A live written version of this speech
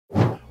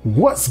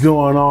What's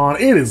going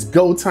on? It is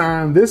go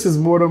time. This is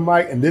Mortar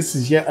Mike, and this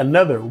is yet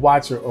another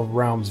Watcher of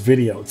Realms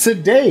video.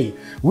 Today,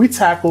 we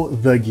tackle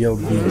the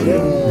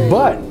GVG,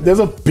 but there's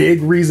a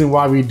big reason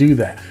why we do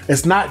that.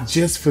 It's not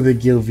just for the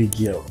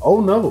GVG. Oh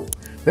no.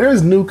 There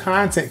is new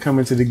content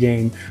coming to the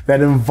game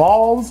that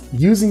involves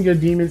using your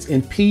demons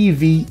in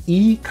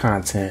PvE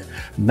content,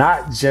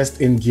 not just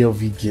in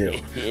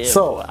GVG.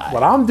 So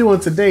what I'm doing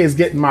today is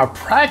getting my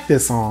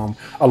practice on,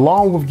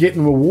 along with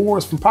getting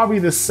rewards from probably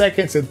the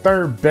second to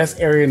third best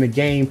area in the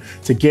game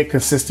to get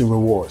consistent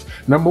rewards.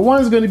 Number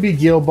one is going to be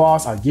Guild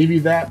Boss. I'll give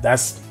you that.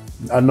 That's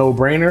a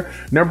no-brainer.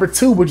 Number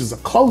two, which is a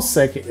close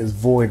second, is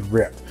Void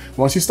Rift.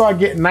 Once you start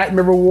getting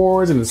nightmare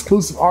rewards and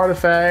exclusive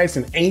artifacts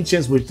and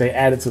ancients, which they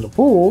added to the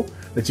pool,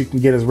 that you can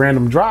get as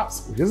random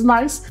drops, which is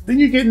nice, then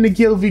you get into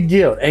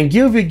GVG. And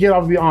GVG,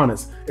 I'll be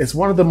honest, it's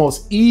one of the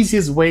most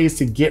easiest ways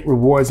to get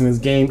rewards in this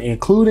game,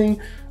 including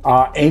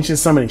ancient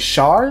summoning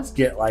shards,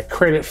 get like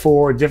credit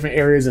for different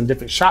areas and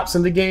different shops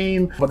in the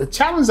game. But the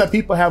challenge that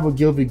people have with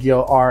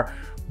GVG are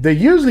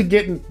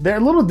they're a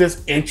little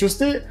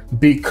disinterested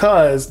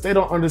because they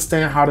don't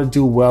understand how to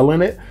do well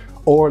in it,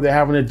 or they're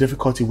having a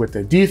difficulty with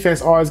their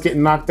defense, always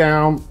getting knocked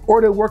down,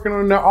 or they're working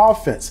on their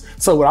offense.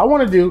 So what I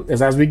want to do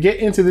is, as we get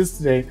into this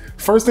today,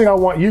 first thing I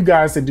want you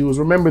guys to do is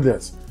remember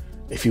this.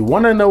 If you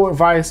want to know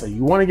advice or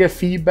you want to get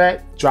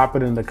feedback, drop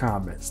it in the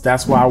comments.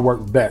 That's why I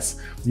work best.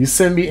 You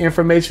send me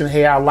information,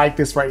 hey, I like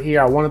this right here,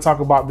 I want to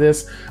talk about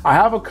this. I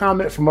have a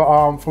comment from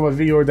a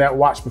viewer that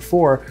watched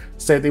before,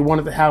 said they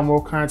wanted to have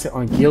more content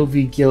on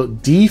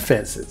GVG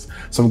defenses.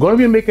 So I'm going to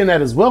be making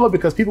that as well,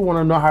 because people want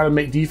to know how to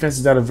make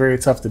defenses that are very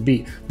tough to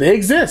beat. They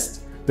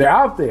exist. They're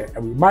out there,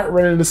 and we might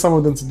run into some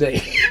of them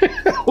today.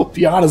 I'll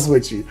be honest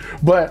with you.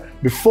 But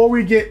before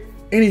we get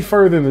any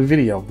further in the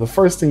video, the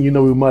first thing you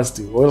know we must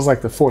do, or it's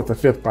like the fourth or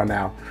fifth by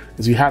now,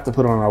 is we have to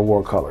put on our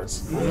war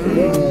colors,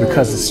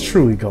 because it's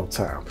truly go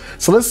time.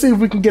 So let's see if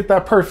we can get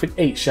that perfect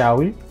 8, shall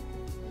we?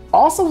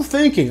 Also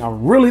thinking,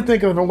 I'm really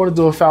thinking if I'm going to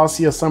do a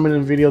Fallacy or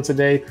summoning video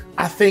today.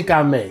 I think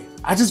I may.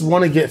 I just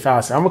want to get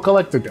Fallacy. I'm a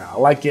collector guy. I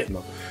like getting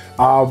them.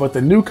 But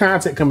the new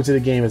content coming to the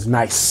game is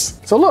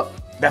nice. So look,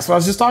 that's what I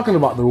was just talking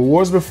about, the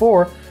rewards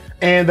before.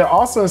 And they're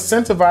also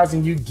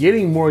incentivizing you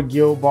getting more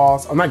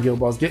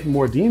getting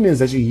more demons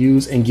that you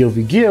use in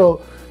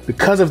GVG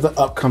because of the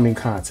upcoming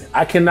content.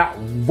 I cannot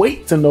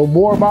wait to know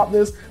more about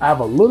this. I have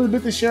a little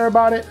bit to share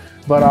about it,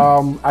 but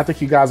I think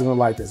you guys are gonna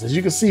like this. As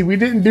you can see, we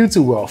didn't do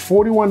too well.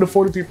 41 to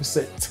 43%,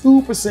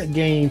 2%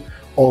 gain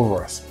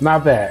over us.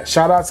 Not bad.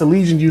 Shout out to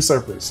Legion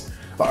Usurpers,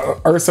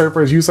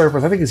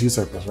 Usurpers, I think it's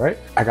Usurpers, right?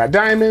 I got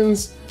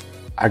diamonds,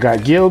 I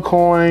got guild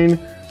coin,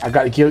 I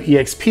got guild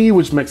EXP,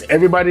 which makes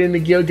everybody in the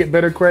guild get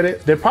better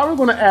credit. They're probably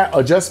gonna add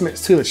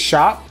adjustments to the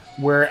shop,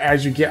 where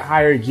as you get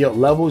higher guild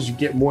levels, you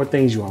get more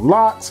things you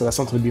unlock. So that's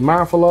something to be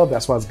mindful of.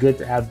 That's why it's good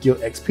to have guild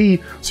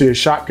XP, so your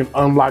shop can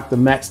unlock the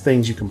max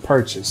things you can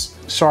purchase.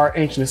 Shard,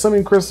 ancient, and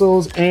summoning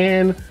crystals,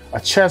 and a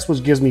chest,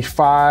 which gives me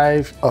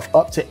 5 of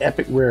up to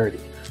epic rarity.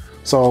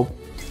 So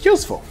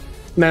useful.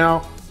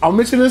 Now, I'll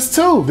mention this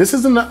too. This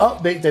is in the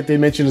update that they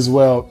mentioned as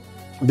well.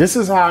 This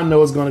is how I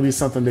know it's gonna be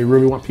something they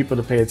really want people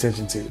to pay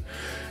attention to.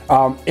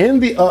 In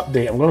the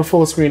update, I'm gonna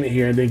full screen it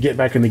here and then get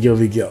back into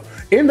GVG.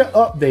 In the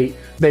update,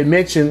 they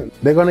mentioned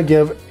they're gonna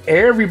give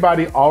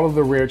everybody all of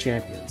the rare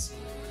champions.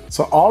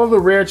 So all of the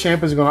rare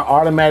champions are gonna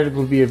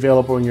automatically be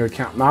available in your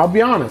account. Now, I'll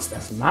be honest,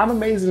 that's not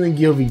amazing in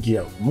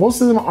GVG.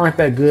 Most of them aren't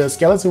that good.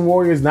 Skeleton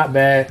Warriors, not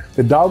bad.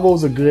 The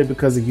doggos are good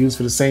because they're used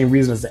for the same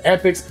reason as the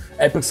epics.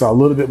 Epics are a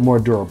little bit more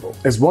durable.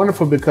 It's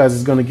wonderful because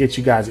it's gonna get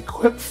you guys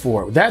equipped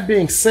for it. That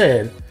being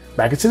said,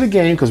 back into the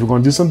game, because we're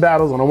gonna do some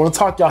battles. I don't wanna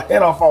talk y'all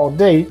head off all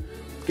day.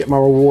 Get my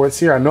rewards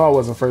here. I know I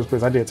wasn't first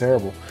place. I did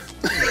terrible.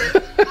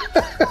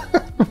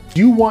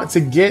 You want to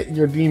get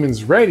your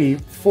demons ready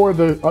for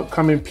the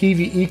upcoming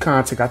PvE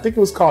content. I think it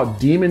was called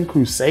Demon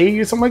Crusade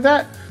or something like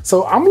that.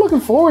 So I'm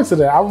looking forward to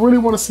that. I really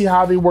want to see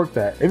how they work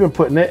that. They've been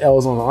putting their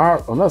L's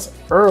on us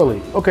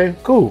early. Okay,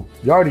 cool.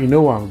 You already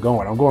know where I'm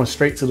going. I'm going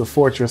straight to the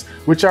fortress,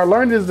 which I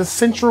learned is the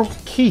central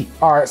key.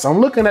 All right, so I'm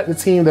looking at the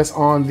team that's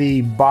on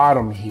the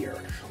bottom here.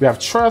 We have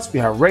Trust, we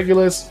have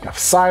Regulus, we have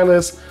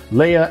Silas,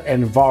 Leia,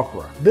 and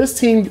Valkyra. This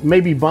team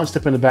may be bunched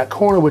up in the back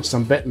corner, which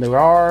I'm betting they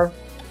are.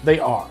 They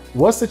are.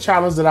 What's the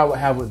challenge that I would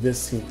have with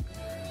this team?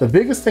 The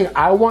biggest thing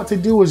I want to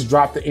do is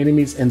drop the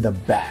enemies in the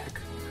back.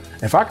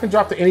 If I can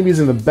drop the enemies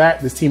in the back,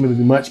 this team will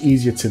be much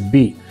easier to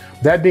beat.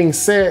 That being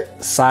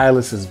said,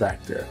 Silas is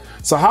back there.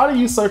 So how do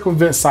you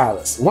circumvent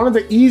Silas? One of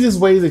the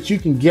easiest ways that you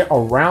can get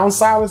around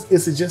Silas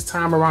is to just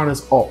time around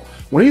his ult.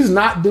 When he's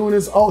not doing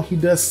his ult, he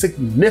does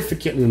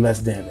significantly less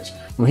damage.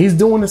 When he's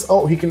doing his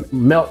ult, he can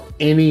melt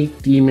any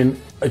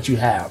demon that you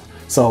have.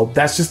 So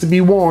that's just to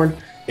be warned.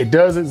 It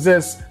does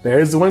exist. There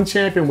is one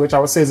champion, which I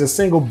would say is the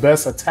single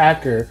best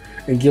attacker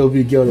in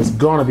GVG, is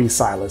gonna be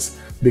Silas.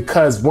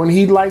 Because when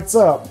he lights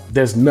up,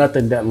 there's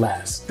nothing that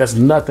lasts. There's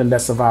nothing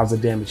that survives the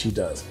damage he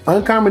does.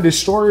 Uncommon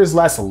Destroyers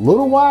last a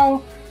little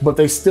while, but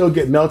they still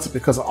get melted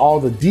because of all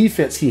the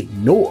defense he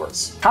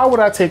ignores. How would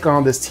I take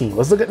on this team?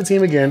 Let's look at the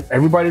team again.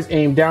 Everybody's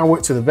aimed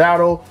downward to the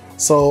battle.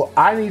 So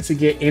I need to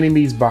get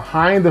enemies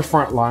behind the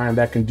front line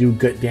that can do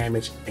good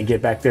damage and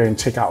get back there and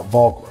take out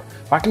Vulgar.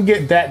 If I can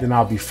get that, then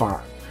I'll be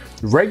fine.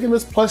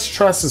 Regulus plus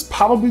Trust is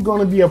probably going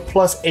to be a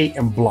 +8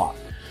 in block.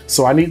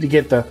 So I need to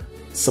get the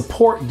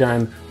support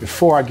done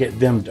before I get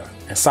them done.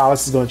 And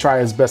Silas is going to try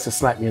his best to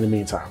snipe me in the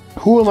meantime.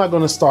 Who am I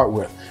going to start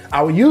with?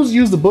 I would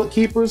use the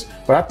bookkeepers,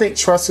 but I think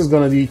Trust is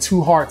going to be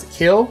too hard to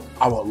kill.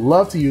 I would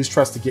love to use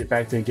Trust to get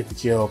back there and get the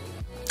kill.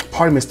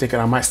 Part of me is thinking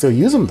I might still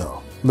use them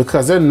though,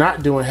 because they're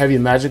not doing heavy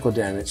magical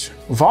damage.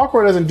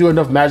 Valkyrie doesn't do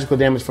enough magical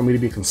damage for me to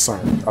be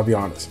concerned, I'll be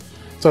honest.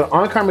 So the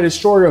Uncommon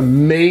Destroyer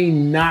may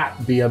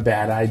not be a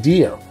bad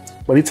idea,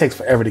 but he takes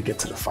forever to get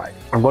to the fight.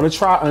 I'm going to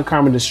try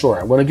Uncommon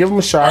Destroyer. I'm going to give him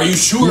a shot. Are you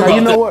sure now, about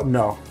you know that? what?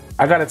 No.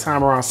 I got a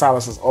timer on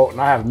Silas's ult,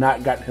 and I have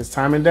not gotten his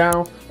timing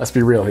down. Let's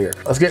be real here.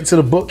 Let's get into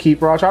the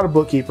Bookkeeper. I'll try the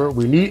Bookkeeper.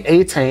 We need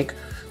a tank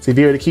to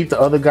be able to keep the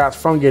other guys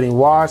from getting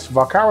washed.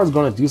 Valkyrie is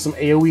going to do some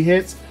AoE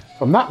hits.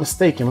 If I'm not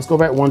mistaken, let's go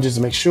back one just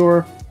to make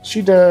sure.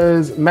 She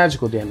does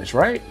magical damage,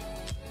 right?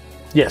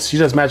 Yes, she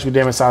does magical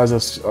damage. Silas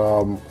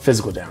does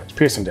physical damage,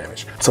 piercing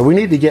damage. So we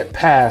need to get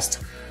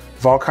past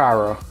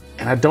Valkyrie.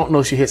 And I don't know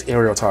if she hits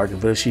aerial target,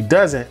 but if she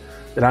doesn't,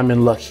 then I'm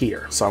in luck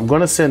here. So I'm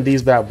gonna send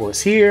these bad boys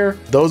here.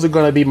 Those are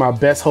gonna be my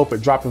best hope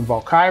at dropping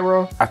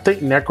Valkyrie. I think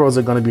Necros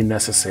are gonna be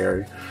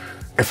necessary.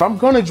 If I'm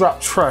gonna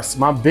drop Trust,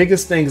 my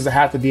biggest thing is to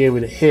have to be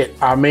able to hit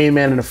our main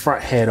man in the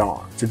front head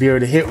on, to be able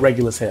to hit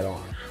Regulus head on.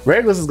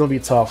 Regulus is gonna be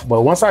tough,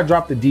 but once I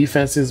drop the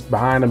defenses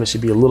behind them, it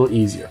should be a little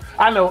easier.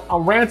 I know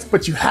I'm ranting,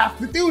 but you have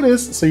to do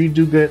this so you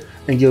do good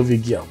and give you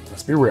guilt.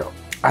 Let's be real.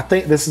 I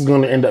think this is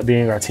gonna end up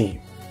being our team.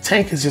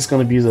 Tank is just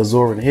going to be the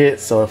absorbing hit,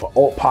 so if an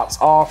ult pops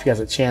off, he has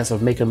a chance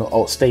of making the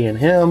ult stay in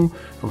him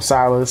from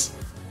Silas.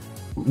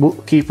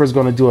 Keeper is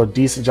going to do a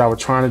decent job of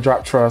trying to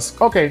drop Trust.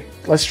 Okay,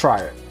 let's try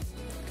it.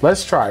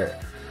 Let's try it.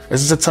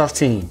 This is a tough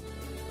team.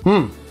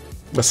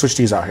 Let's switch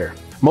these out here.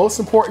 Most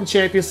important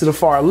champions to the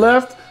far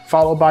left,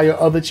 followed by your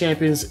other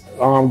champions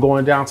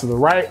going down to the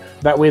right.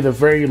 That way the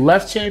very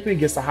left champion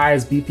gets the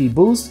highest BP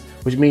boost,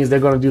 which means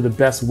they're going to do the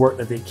best work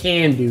that they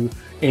can do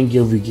in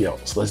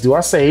GVG. So let's do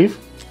our save.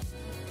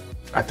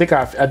 I think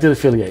I did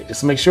affiliate,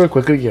 just to make sure,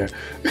 quick again.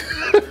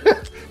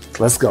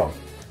 Let's go.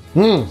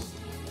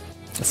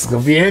 This is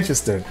gonna be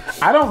interesting.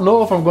 I don't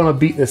know if I'm gonna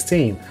beat this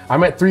team.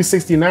 I'm at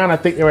 369, I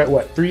think they're at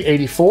what,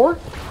 384?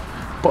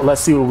 But let's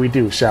see what we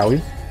do, shall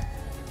we?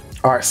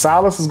 All right,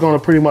 Silas is gonna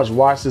pretty much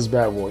watch this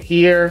bad boy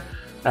here.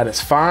 That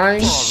is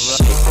fine.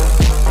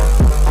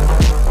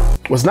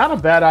 What's not a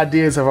bad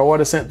idea is if I would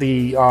have sent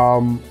the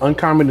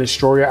Uncommon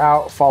Destroyer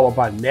out, followed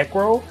by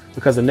Necro,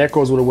 because the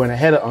Necros would have went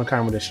ahead of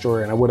Uncommon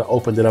Destroyer and I would have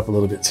opened it up a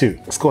little bit too.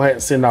 Let's go ahead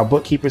and send our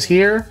Bookkeepers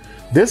here.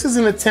 This is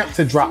an attempt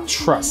to drop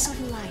Trust.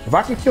 If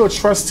I can kill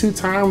Trust 2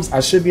 times, I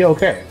should be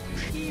okay.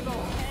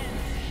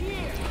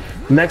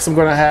 Next, I'm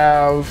gonna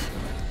have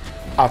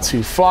our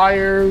 2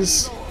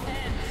 Flyers.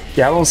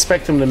 Yeah, I don't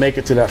expect him to make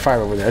it to that fight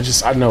over there.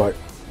 I know it.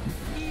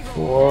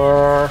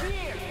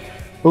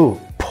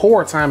 Ooh,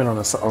 poor timing on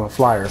the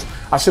Flyers.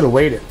 I should have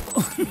waited.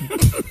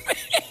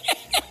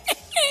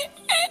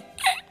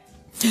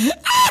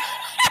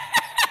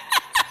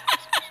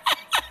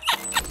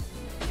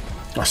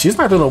 Oh, she's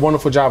not doing a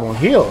wonderful job on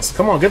heals.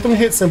 Come on, get them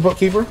hits in,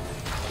 Bookkeeper,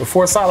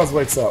 before Silas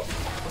wakes up.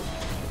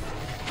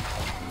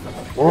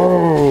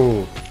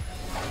 Oh,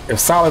 if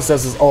Silas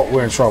does his ult,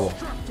 we're in trouble.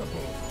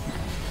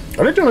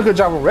 Oh, they're doing a good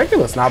job with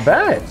Regulus. Not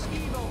bad.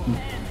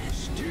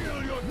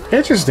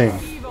 Interesting.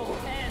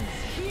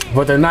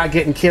 But they're not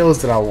getting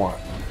kills that I want.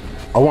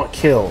 I want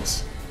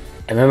kills,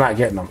 and they're not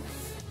getting them.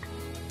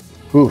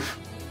 Oof.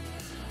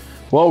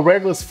 Well,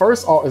 Regulus'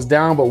 first ult is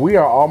down, but we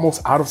are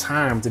almost out of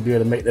time to be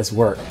able to make this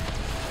work.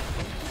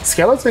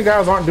 Skeleton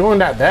guys aren't doing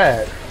that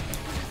bad,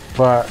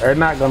 but they're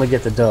not going to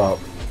get the dub.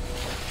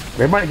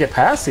 They might get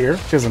past here,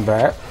 which isn't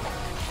bad.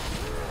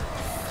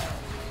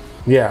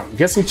 Yeah,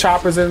 get some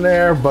choppers in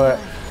there, but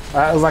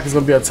it looks like it's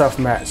going to be a tough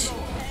match.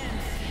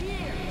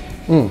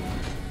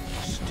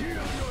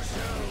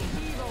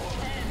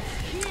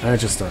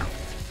 Interesting.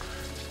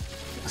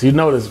 So you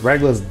notice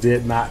Regulus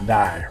did not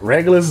die.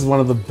 Regulus is one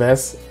of the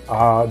best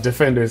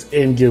defenders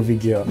in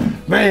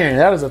GVG. Man,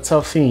 that is a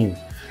tough team.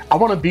 I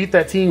want to beat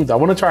that team. I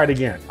want to try it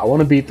again. I want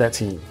to beat that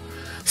team.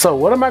 So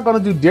what am I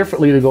going to do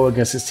differently to go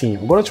against this team?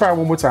 I'm going to try it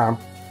one more time.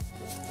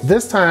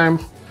 This time,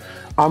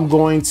 I'm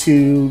going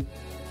to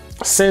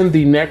send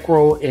the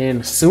Necro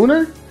in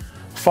sooner,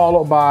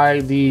 followed by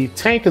the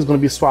tank is going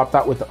to be swapped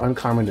out with the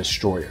Uncommon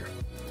Destroyer.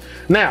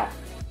 Now,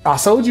 I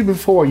told you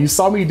before, you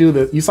saw me do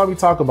this, you saw me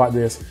talk about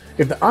this.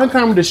 If the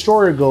Uncommon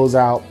Destroyer goes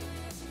out,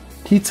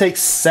 he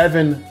takes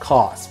 7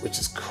 costs, which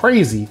is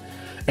crazy,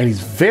 and he's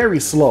very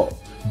slow.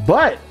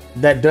 But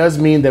that does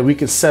mean that we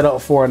can set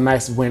up for a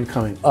nice win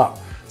coming up.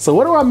 So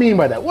what do I mean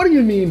by that? What do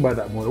you mean by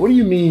that, Mortar? What do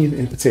you mean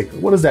in particular?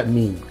 What does that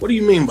mean? What do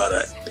you mean by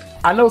that?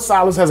 I know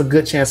Silas has a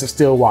good chance of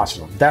still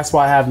watching them. That's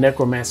why I have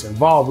Necromancer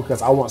involved,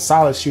 because I want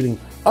Silas shooting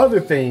other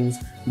things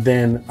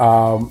than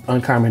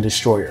Uncommon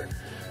Destroyer.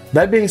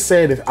 That being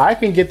said, if I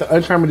can get the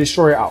Uncommon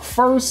Destroyer out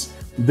first,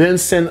 then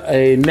send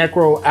a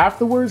Necro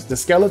afterwards, the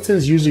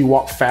skeletons usually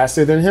walk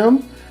faster than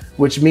him.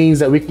 which means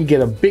that we can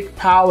get a big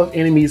pile of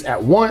enemies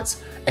at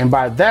once. And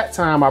by that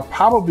time, I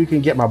probably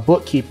can get my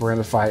bookkeeper in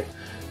the fight,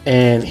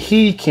 and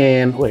he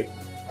can, wait,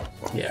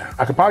 yeah,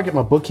 I could probably get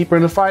my bookkeeper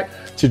in the fight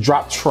to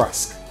drop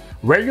Trusk.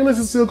 Regulus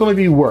is still gonna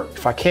be worked.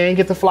 If I can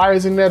get the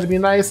flyers in there to be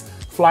nice,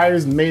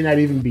 flyers may not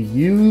even be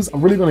used.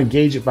 I'm really gonna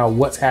gauge it by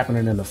what's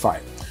happening in the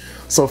fight.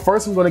 So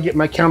first I'm gonna get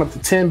my count up to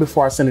 10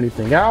 before I send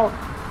anything out.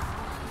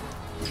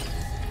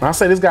 I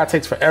say this guy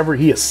takes forever,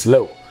 he is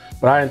slow,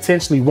 but I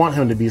intentionally want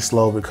him to be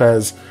slow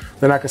because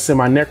then I can send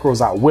my Necros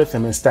out with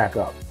him and stack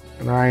up.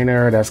 9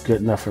 there, that's good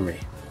enough for me.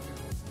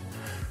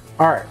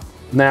 All right,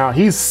 now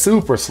he's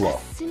super slow.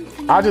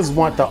 I just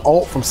want the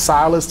ult from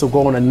Silas to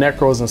go on the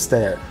Necros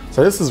instead.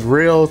 So this is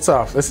real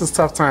tough. This is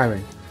tough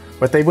timing,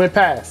 but they went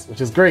past, which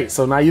is great.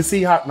 So now you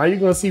see how, now you're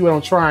gonna see what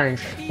I'm trying.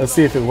 Let's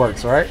see if it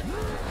works, right?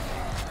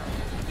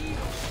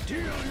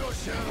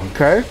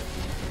 Okay.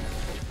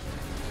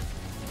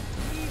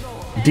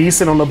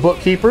 Decent on the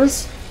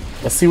bookkeepers.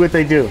 Let's see what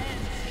they do.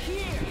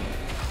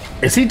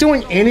 Is he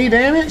doing any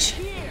damage?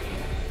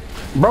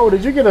 Bro,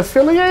 did you get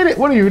affiliated?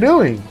 What are you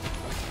doing?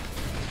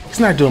 He's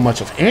not doing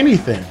much of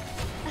anything.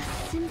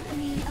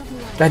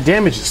 That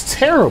damage is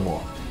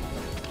terrible.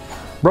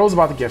 Bro's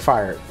about to get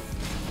fired.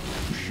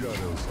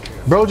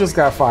 Bro just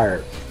got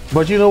fired.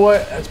 But you know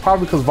what? It's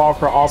probably because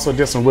Valkyr also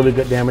did some really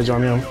good damage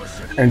on him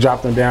and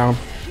dropped him down.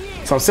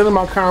 So I'm sending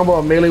my combo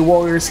of melee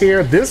warriors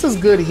here. This is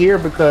good here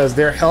because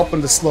they're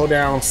helping to slow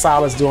down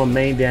Silas doing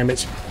main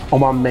damage on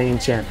my main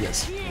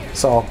champions.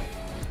 So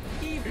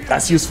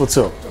that's useful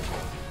too.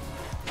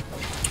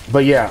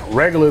 But yeah,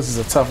 Regulus is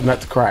a tough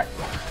nut to crack.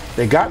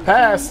 They got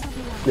past.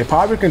 They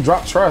probably can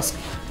drop Trusk,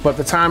 but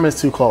the time is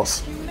too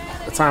close.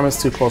 The time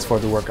is too close for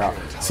it to work out.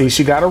 See,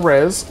 she got a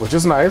res, which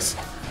is nice,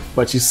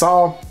 but you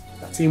saw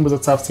that team was a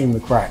tough team to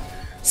crack.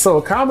 So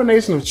a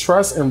combination of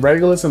Trusk and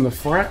Regulus in the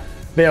front,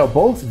 they are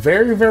both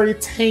very, very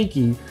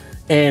tanky.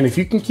 And if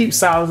you can keep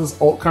Silas's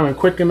ult coming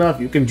quick enough,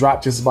 you can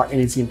drop just about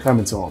any team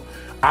coming to him.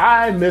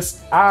 I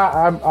was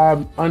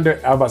about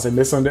to say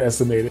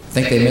misunderestimated. I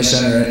think they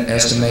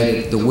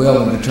misunderestimated the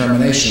will and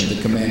determination of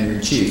the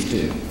commander-in-chief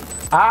too.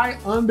 I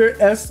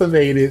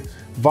underestimated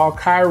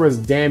Valkyra's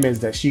damage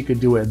that she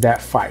could do in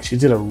that fight. She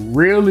did a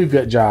really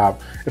good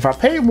job. If I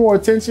paid more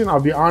attention,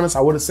 I'll be honest,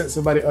 I would have sent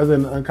somebody other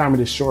than the Uncommon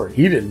Destroyer.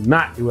 He did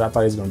not do what I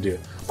thought he was gonna do.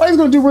 I thought he was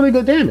gonna do really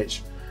good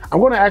damage.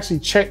 I'm gonna actually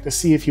check to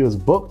see if he was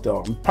booked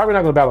though. I'm probably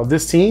not gonna battle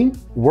this team.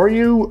 Were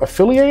you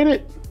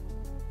affiliated?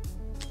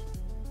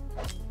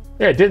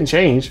 Yeah, it didn't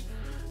change.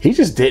 He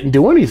just didn't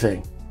do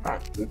anything.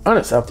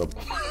 Unacceptable.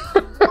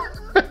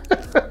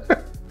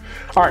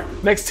 All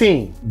right, next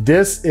team.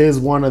 This is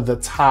one of the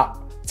top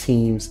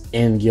teams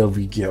in Guild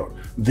v Guild.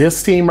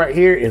 This team right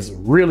here is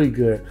really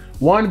good.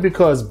 One,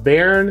 because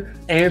Baron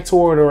and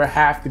Torador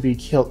have to be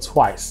killed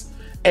twice.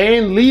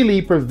 And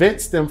Lily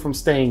prevents them from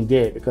staying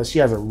dead because she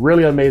has a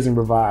really amazing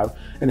revive.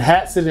 And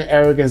Hatsit and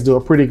Arrogance do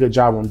a pretty good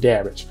job on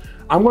damage.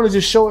 I'm gonna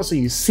just show it so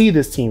you see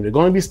this team. They're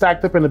gonna be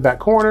stacked up in the back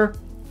corner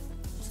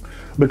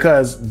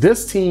because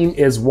this team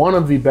is one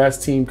of the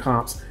best team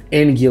comps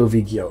in Guild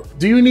v Guild.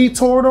 Do you need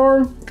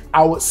Torador?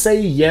 I would say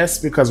yes,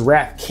 because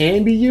Wrath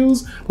can be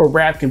used, but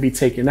Wrath can be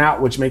taken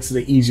out, which makes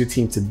it an easier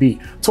team to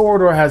beat.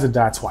 Torador has to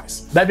die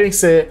twice. That being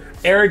said,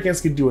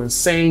 Arrogance can do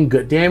insane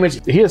good damage.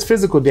 He has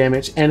physical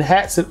damage, and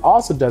Hatsit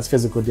also does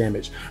physical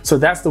damage. So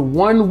that's the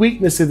one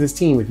weakness of this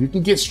team. If you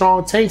can get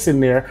strong tanks in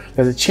there,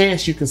 there's a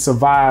chance you can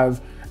survive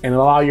and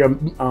allow your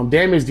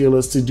damage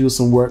dealers to do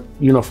some work,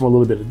 you know, from a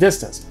little bit of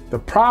distance. The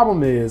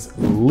problem is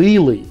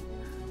Lily.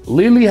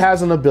 Lily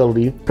has an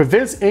ability,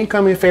 prevents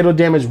incoming fatal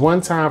damage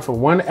one time for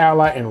one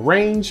ally in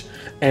range,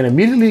 and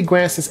immediately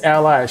grants this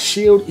ally a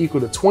shield equal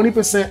to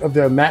 20% of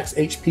their max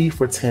HP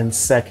for 10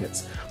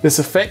 seconds. This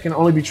effect can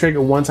only be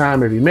triggered one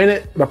time every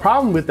minute. The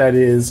problem with that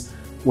is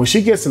when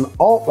she gets an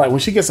ult, like when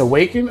she gets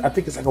awakened, I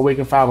think it's like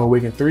Awaken 5 or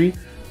Awaken 3,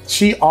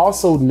 she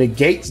also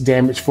negates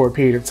damage for a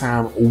period of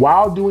time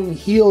while doing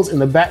heals in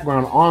the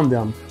background on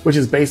them, which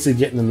is basically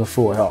getting them to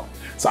full health.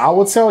 So I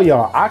will tell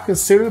y'all, I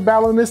considered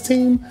battling this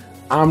team.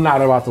 I'm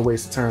not about to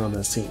waste a turn on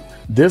this team.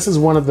 This is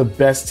one of the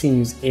best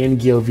teams in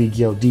Guild v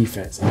Guild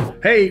defense.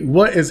 Hey,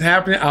 what is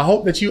happening? I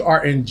hope that you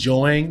are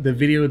enjoying the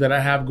video that I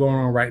have going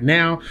on right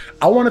now.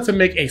 I wanted to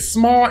make a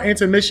small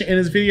intermission in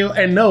this video,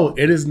 and no,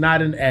 it is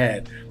not an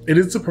ad. It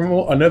is to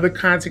promote another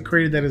content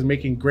creator that is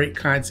making great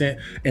content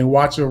in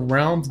Watcher of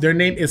Realms. Their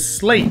name is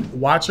Slate,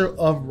 Watcher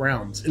of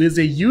Realms. It is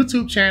a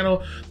YouTube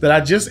channel that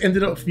I just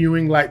ended up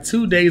viewing like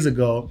 2 days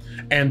ago.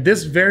 And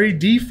this very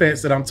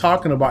defense that I'm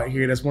talking about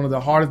here, that's one of the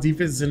hardest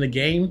defenses in the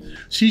game,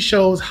 she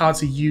shows how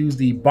to use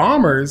the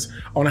bombers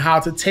on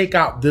how to take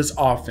out this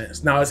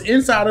offense. Now it's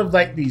inside of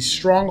like these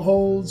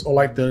strongholds, or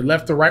like the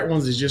left to right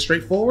ones is just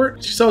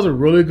straightforward. She shows a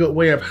really good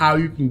way of how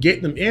you can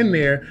get them in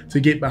there to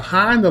get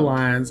behind the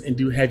lines and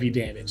do heavy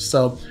damage. damage.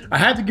 So I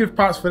had to give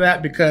props for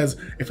that, because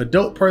if a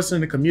dope person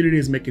in the community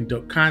is making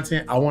dope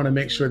content, I want to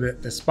make sure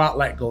that the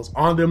spotlight goes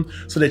on them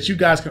so that you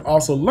guys can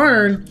also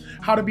learn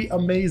how to be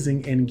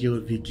amazing in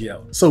Guild v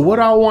Guild. So what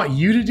I want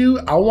you to do,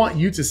 I want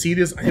you to see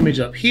this image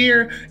up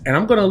here, and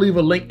I'm going to leave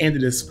a link in the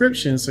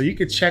description so you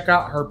can check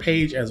out her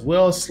page as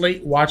well,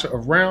 Slate Watcher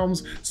of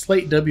Realms,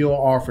 Slate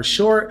WOR for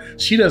short.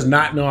 She does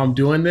not know I'm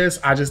doing this.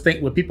 I just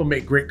think when people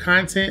make great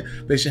content,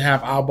 they should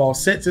have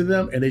eyeballs sent to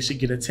them and they should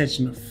get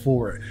attention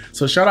for it.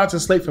 So shout out to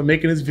Slate for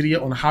making this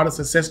video on how to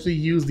successfully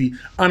use the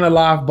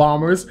unalive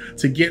bombers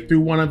to get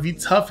through one of the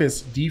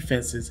toughest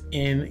defenses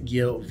in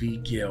Guild v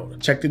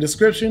Guild. Check the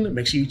description,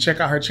 make sure you check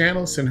out her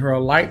channel, send her a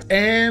like,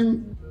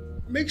 and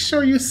make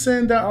sure you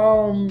send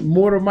the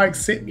Mortar Mike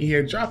sent me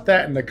here. Drop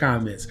that in the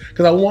comments,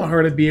 because I want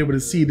her to be able to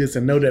see this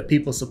and know that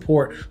people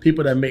support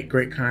people that make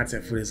great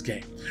content for this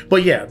game.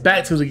 But yeah,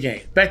 back to the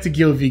game, back to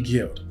Guild v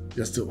Guild.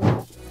 Let's do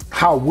it.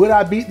 How would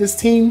I beat this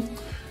team?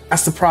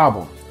 That's the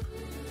problem.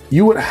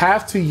 You would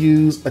have to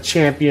use a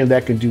champion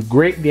that can do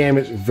great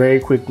damage very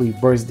quickly,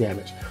 burst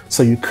damage.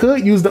 So you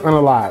could use the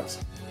unalives.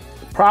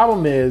 The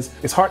problem is,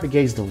 it's hard to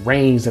gauge the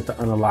range that the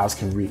unalives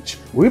can reach.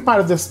 We might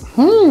have just,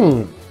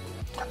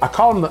 I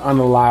call them the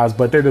unalives,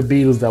 but they're the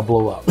beetles that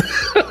blow up.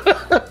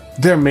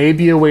 There may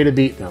be a way to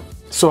beat them.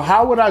 So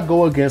how would I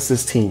go against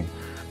this team?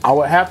 I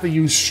would have to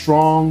use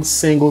strong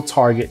single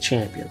target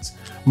champions.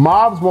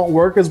 Mobs won't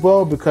work as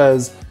well,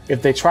 because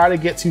if they try to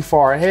get too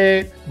far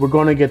ahead, we're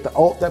going to get the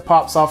ult that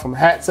pops off from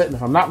Hatset. And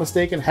if I'm not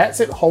mistaken,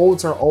 Hatset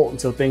holds her ult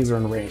until things are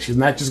in range. She's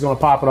not just going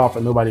to pop it off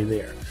and nobody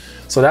there.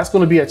 So that's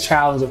going to be a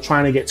challenge of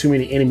trying to get too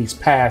many enemies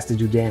past to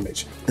do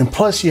damage. And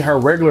plus, her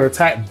regular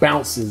attack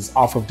bounces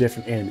off of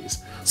different enemies.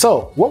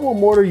 So what will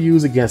Mortar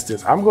use against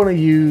this? I'm going to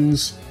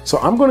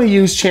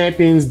use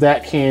champions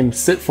that can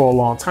sit for a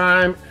long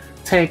time,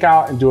 tank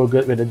out, and do a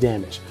good bit of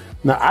damage.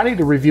 Now I need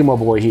to review my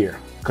boy here,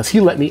 because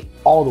he let me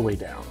all the way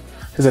down.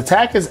 His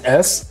attack is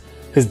S,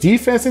 his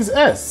defense is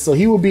S, so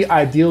he will be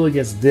ideal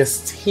against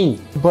this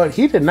team. But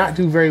he did not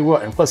do very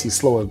well, and plus he's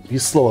slow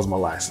as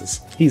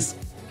molasses. He's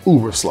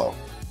uber slow.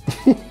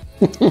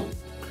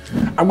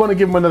 I'm gonna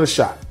give him another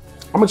shot.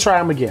 I'm gonna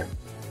try him again.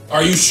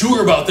 Are you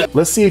sure about that?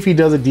 Let's see if he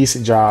does a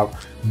decent job.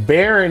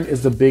 Baron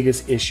is the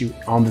biggest issue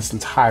on this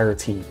entire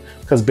team,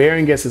 because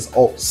Baron gets his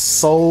ult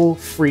so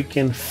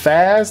freaking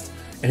fast,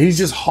 and he's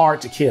just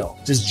hard to kill.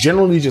 Just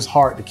generally just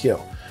hard to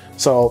kill.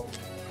 So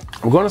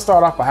I'm going to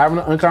start off by having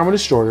an uncommon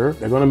destroyer.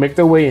 They're going to make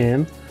their way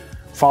in,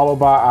 followed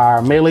by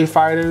our melee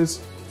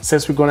fighters.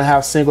 Since we're going to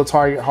have single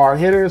target hard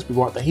hitters, we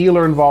want the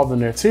healer involved in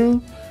there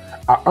too.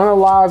 Our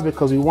unalives,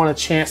 because we want a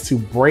chance to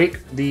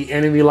break the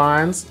enemy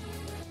lines.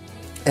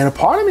 And a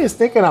part of me is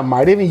thinking I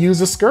might even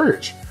use a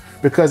Scourge,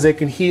 because they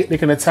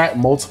can attack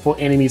multiple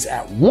enemies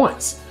at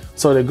once.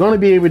 So they're going to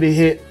be able to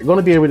hit. They're going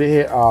to be able to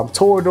hit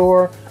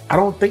Torador. I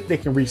don't think they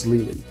can reach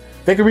Lily.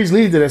 If they can reach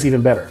Lily, that's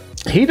even better.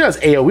 He does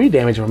AoE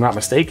damage, if I'm not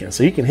mistaken,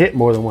 so he can hit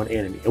more than one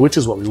enemy, which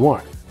is what we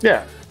want.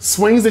 Yeah,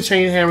 swings the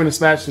chain hammer and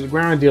smash to the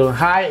ground, dealing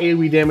high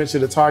AoE damage to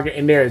the target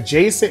and their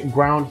adjacent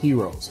ground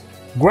heroes.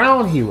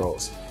 Ground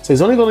heroes. So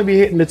he's only going to be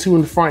hitting the two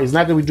in the front. He's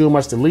not going to be doing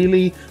much to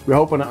Lily. We're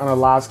hoping the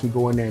unalives can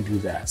go in there and do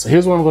that. So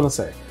here's what I'm going to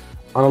say.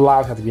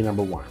 Unalives have to be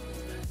number 1.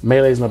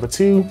 Melee is number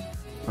 2,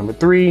 number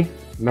 3,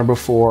 number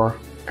 4,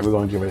 and we're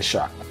going to give it a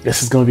shot.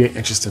 This is going to be an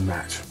interesting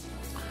match.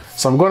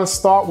 So I'm going to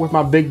start with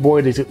my big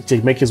boy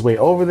to make his way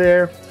over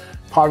there.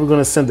 Probably going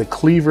to send the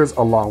cleavers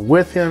along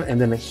with him,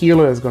 and then the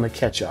healer is going to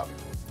catch up.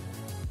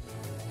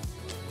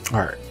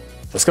 All right,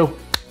 let's go.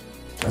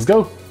 Let's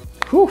go.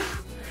 Whew.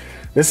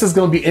 This is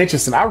going to be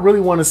interesting. I really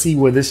want to see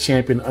where this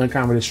champion,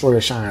 Uncommon Destroyer,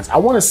 shines. I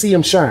want to see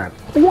him shine.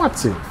 I want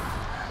to.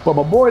 But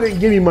my boy didn't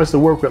give me much to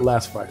work with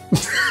last fight.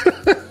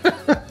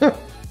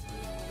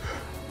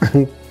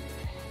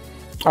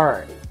 All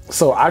right,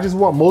 so I just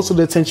want most of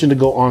the attention to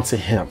go on to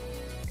him.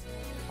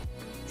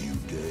 You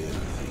dare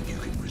think you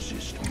can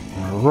resist me?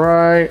 All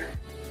right.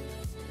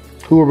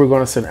 Who are we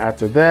going to send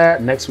after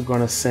that? Next, we're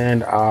going to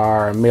send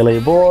our melee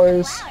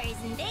boys.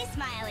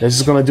 They're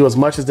just going to do as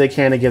much as they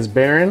can against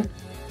Baron.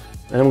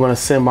 And I'm going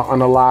to send my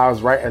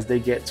unalives right as they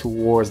get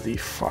towards the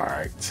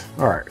fight.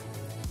 All right.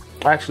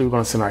 Actually, we're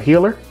going to send our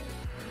healer.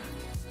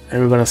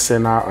 And we're going to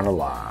send our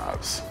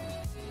unalives.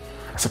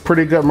 That's a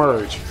pretty good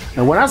merge.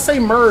 And when I say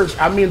merge,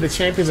 I mean the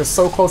champions are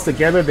so close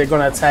together, they're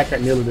going to attack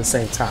at nearly the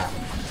same time.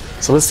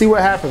 So let's see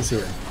what happens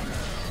here.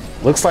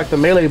 Looks like the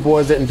melee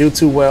boys didn't do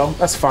too well.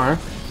 That's fine.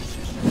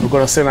 We're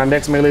going to send our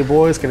next melee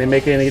boys. Can they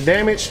make any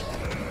damage?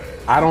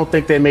 I don't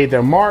think they made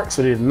their mark,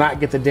 so they did not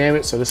get the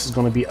damage. So this is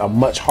going to be a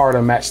much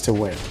harder match to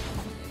win.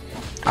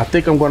 I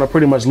think I'm going to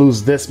pretty much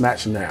lose this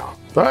match now.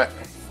 But,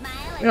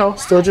 you know,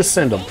 still just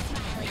send them.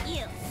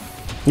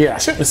 Yeah, I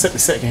shouldn't have sent the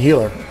second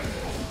healer.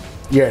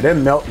 Yeah, they're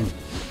melting.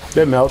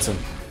 They're melting.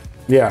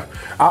 Yeah,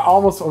 I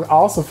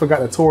also forgot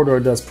that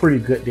Torador does pretty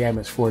good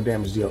damage for a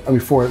damage deal. I mean,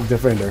 for a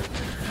defender.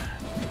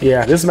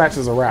 Yeah, this match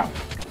is a wrap.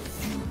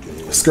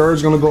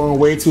 Scourge gonna go in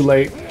way too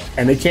late,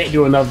 and they can't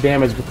do enough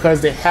damage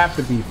because they have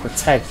to be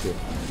protected.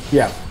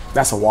 Yeah,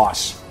 that's a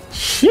wash.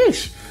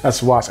 Sheesh,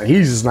 that's a wash, and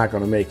he's just not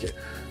gonna make it.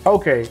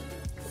 Okay,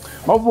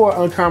 My boy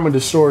Uncommon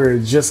Destroyer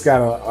just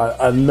got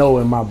a no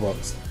in my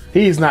books.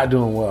 He's not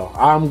doing well.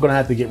 I'm gonna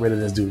have to get rid of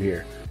this dude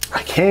here.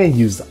 I can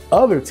use the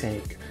other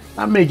tank.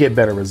 I may get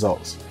better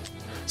results.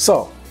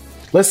 So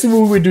let's see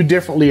what we would do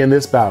differently in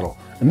this battle.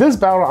 In this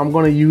battle, I'm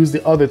gonna use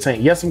the other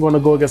tank. Yes, I'm gonna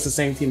go against the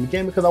same team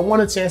again because I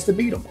want a chance to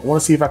beat him. I wanna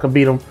see if I can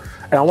beat him,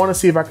 and I wanna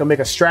see if I can make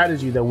a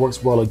strategy that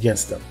works well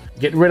against them.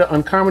 Getting rid of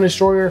Uncommon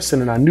Destroyer,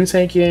 sending our new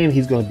tank in.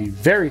 He's gonna be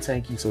very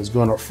tanky, so he's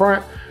going up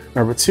front.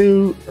 Number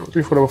 2, number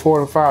 3, 4, number 4,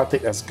 number 5, I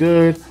think that's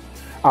good.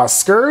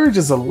 Scourge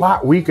is a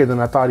lot weaker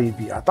than I thought he'd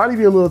be. I thought he'd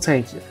be a little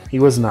tankier. He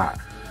was not.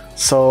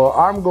 So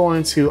I'm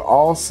going to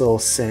also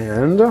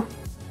send,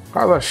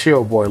 how's our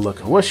shield boy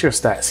looking? What's your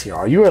stats here?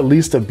 Are you at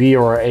least a B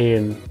or an A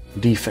in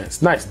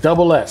defense? Nice,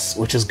 double S,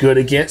 which is good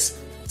against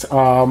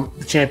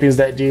the champions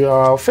that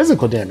do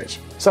physical damage.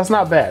 So that's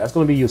not bad, that's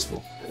gonna be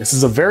useful. This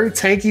is a very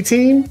tanky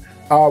team.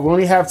 We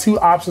only have 2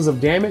 options of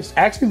damage.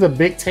 Actually, the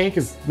big tank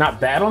is not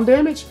bad on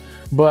damage,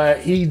 but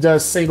he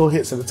does single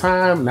hits at a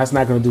time, and that's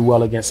not gonna do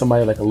well against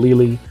somebody like a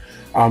Lily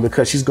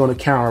because she's gonna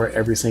counter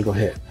every single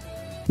hit.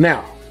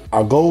 Now,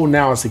 our goal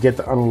now is to get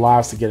the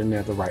unalives to get in there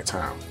at the right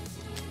time.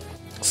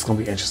 It's gonna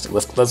be interesting.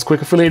 Let's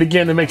quick affiliate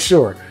again to make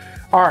sure.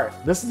 All right,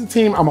 this is the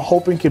team I'm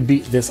hoping can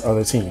beat this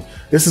other team.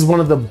 This is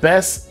one of the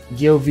best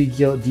Guild v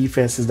Guild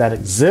defenses that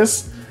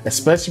exists,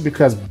 especially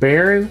because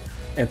Baron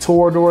and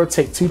Torador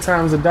take 2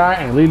 times a die,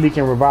 and Lily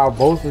can revive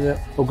both of them,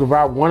 or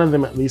revive one of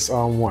them at least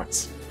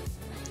once.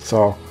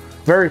 So,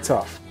 very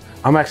tough.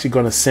 I'm actually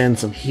gonna send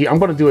some I'm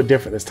gonna do it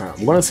different this time.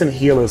 I'm gonna send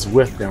healers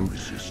with them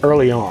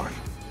early on.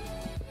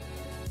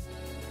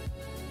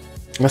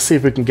 Let's see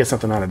if we can get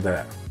something out of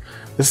that.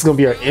 This is gonna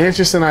be an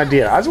interesting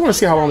idea. I just wanna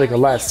see how long they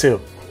can last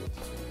too.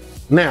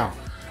 Now,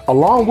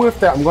 along with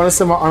that, I'm gonna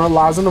send my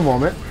unalives in a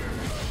moment.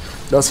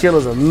 Those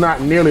healers are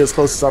not nearly as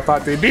close as I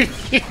thought they'd be.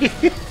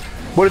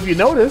 But if you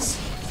notice,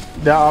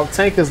 the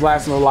tank is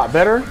lasting a lot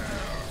better.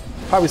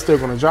 Probably still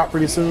gonna drop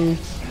pretty soon.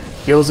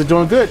 Healers are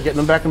doing good, getting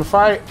them back in the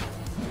fight.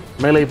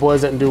 Melee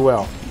boys didn't do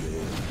well.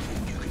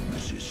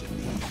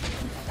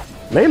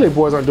 Melee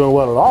boys aren't doing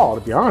well at all,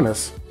 to be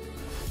honest.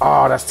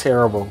 Oh, that's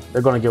terrible.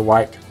 They're gonna get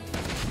wiped.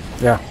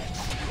 Yeah,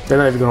 they're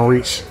not even gonna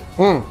reach.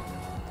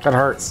 That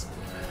hurts.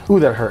 Ooh,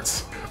 that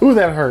hurts. Ooh,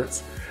 that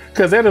hurts.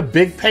 Because they're the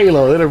big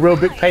payload. They're the real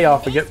big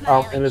payoff to get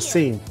in this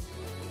team.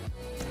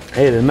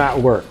 Hey, it did not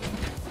work.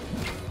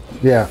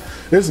 Yeah,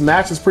 this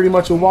match is pretty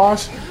much a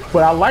wash,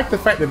 but I like the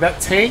fact that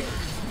that tank,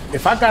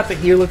 if I got the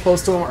healer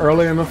close to him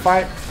earlier in the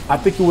fight, I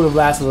think it would have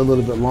lasted a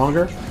little bit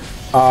longer.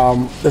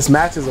 This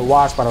match is a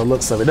wash by the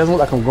looks of it. It doesn't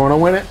look like I'm going to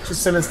win it.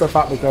 Just sending stuff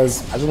out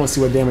because I just want to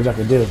see what damage I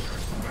can do.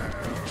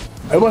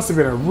 It must have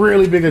been a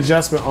really big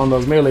adjustment on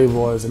those melee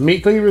boys and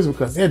meat cleavers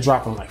because they're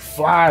dropping like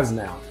flies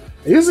now.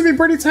 It used to be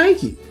pretty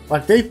tanky.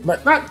 Like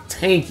not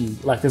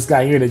tanky like this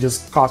guy here that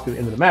just cost me the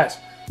end of the match.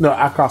 No,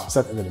 I cost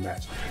myself at the end of the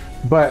match.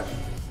 But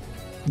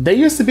they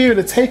used to be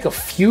able to take a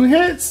few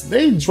hits.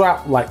 They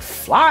drop like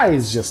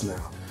flies just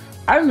now.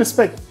 I didn't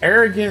expect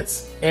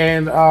Arrogance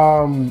and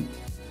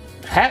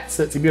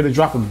Hatset to be able to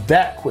drop them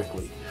that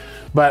quickly.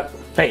 But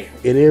hey,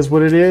 it is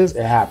what it is.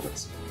 It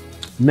happens.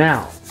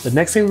 Now, the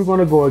next team we're going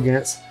to go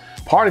against,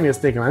 part of me is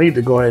thinking I need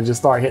to go ahead and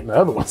just start hitting the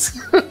other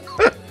ones.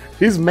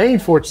 These main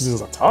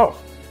fortresses are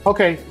tough.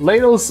 Okay,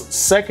 Lato's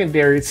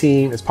secondary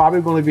team is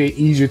probably going to be an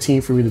easier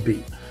team for me to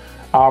beat.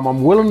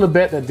 I'm willing to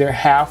bet that they're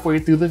halfway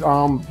through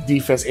the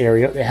defense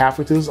area. They're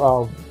halfway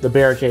through the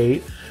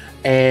barricade.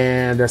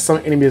 And there's some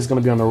enemy that's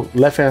going to be on the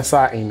left-hand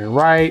side aiming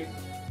right.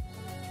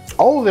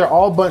 Oh, they're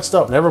all bunched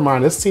up. Never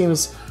mind. This team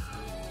is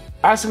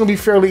actually going to be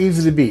fairly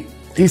easy to beat.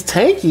 He's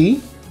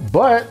tanky,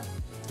 but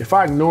if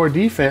I ignore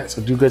defense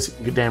or do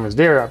good damage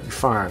there, I'll be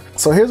fine.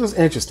 So here's what's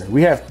interesting.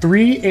 We have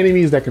 3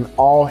 enemies that can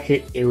all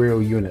hit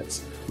aerial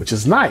units, which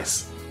is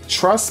nice.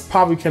 Trust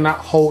probably cannot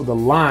hold the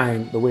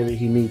line the way that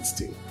he needs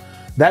to.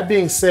 That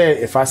being said,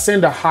 if I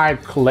send a high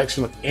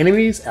collection of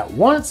enemies at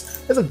once,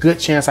 there's a good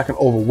chance I can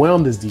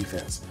overwhelm this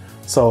defense.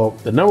 So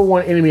the number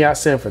 1 enemy I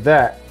send for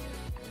that,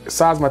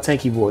 besides my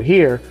tanky boy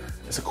here,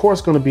 is of course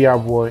going to be our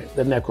boy,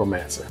 the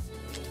Necromancer.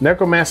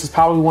 Necromancer is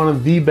probably one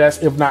of the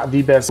best, if not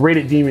the best,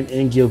 rated demon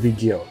in Guild v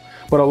Guild.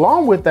 But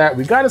along with that,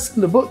 we got to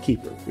send the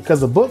Bookkeeper,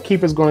 because the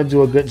Bookkeeper is going to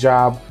do a good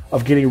job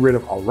of getting rid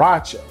of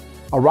Aracha.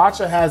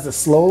 Aracha has the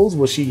slows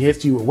where she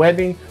hits you with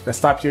webbing that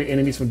stops your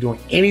enemies from doing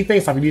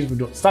anything,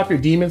 stop your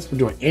demons from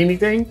doing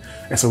anything.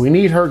 And so we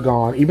need her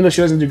gone. Even though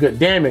she doesn't do good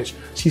damage,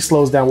 she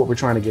slows down what we're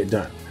trying to get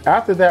done.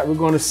 After that, we're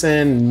going to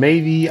send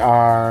maybe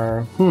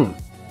our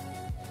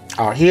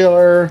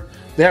healer.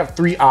 They have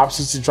 3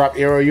 options to drop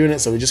arrow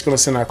units, so we're just going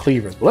to send our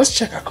cleavers. But let's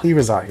check our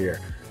cleavers out here.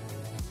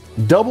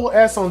 Double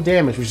S on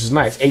damage, which is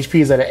nice.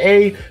 HP is at an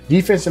A.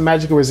 Defense and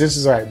magical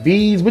resistance are at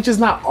B's, which is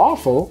not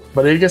awful,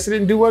 but I guess it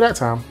didn't do well that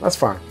time. That's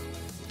fine.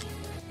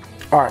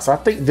 All right, so I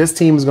think this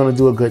team is going to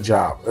do a good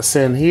job. Let's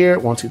send here,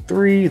 1, 2,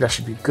 3. That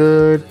should be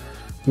good.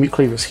 Meat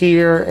cleavers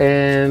here,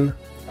 and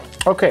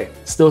okay.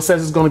 Still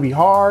says it's going to be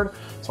hard.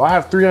 So I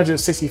have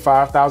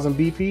 365,000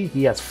 BP.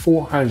 He has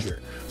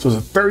 400. So it's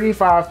a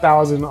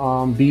 35,000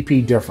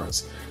 BP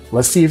difference.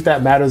 Let's see if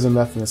that matters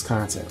enough in this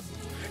content.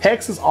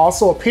 Hex is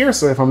also a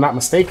piercer, if I'm not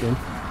mistaken.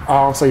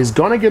 So he's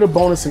gonna get a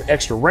bonus in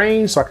extra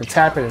range, so I can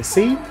tap it and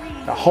see.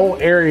 The whole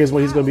area is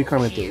what he's gonna be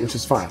coming through, which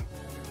is fine.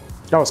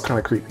 That was kind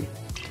of creepy.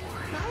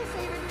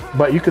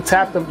 But you could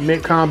tap them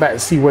mid-combat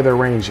and see where their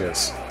range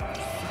is.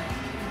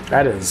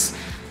 That is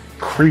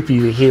creepy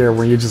to hear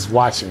when you're just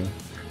watching.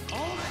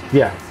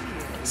 Yeah.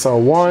 So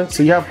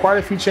you have quite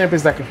a few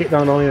champions that can hit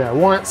down only at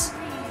once.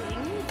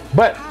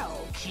 But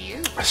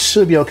I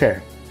should be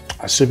okay.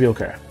 I should be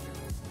okay.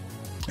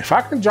 If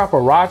I can drop a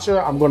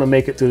Racha, I'm gonna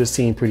make it through this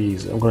team pretty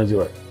easy. I'm gonna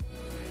do it.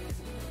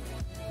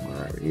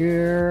 Right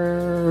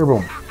here.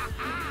 Boom.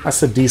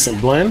 That's a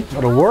decent blend.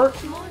 That'll work.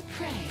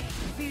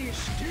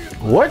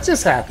 What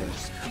just happened?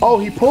 Oh,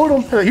 he pulled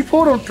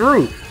him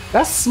through.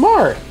 That's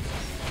smart.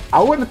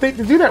 I wouldn't think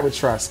to do that with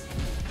Trust.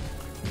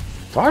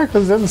 Sorry,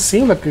 because it doesn't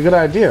seem like a good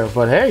idea.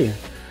 But hey,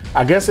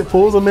 I guess it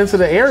pulls him into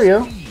the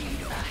area.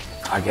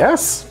 I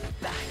guess.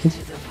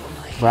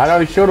 But I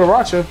already killed a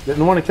Racha.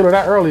 Didn't want to kill her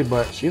that early,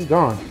 but she's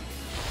gone.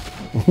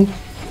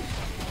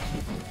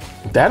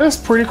 That is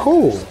pretty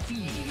cool.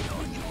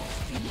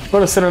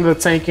 Gonna send another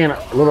tank in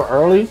a little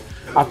early.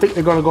 I think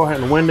they're gonna go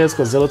ahead and win this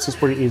because Zilla 2 is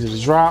pretty easy to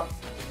drop.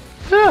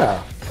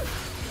 Yeah.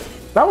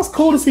 That was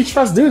cool to see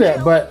Trust do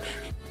that, but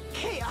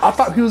I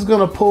thought he was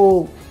gonna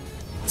pull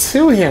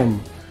to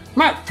him,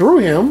 not through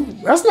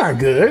him. That's not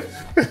good.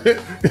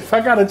 If I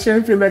got a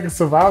champion that can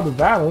survive the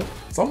battle,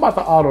 so I'm about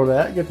to auto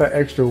that, get that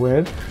extra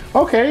win.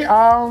 Okay,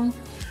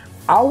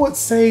 I would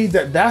say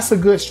that that's a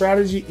good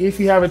strategy if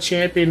you have a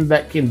champion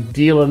that can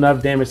deal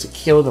enough damage to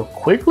kill them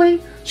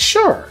quickly.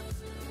 Sure.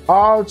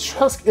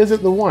 Trust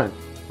isn't the one.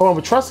 Oh,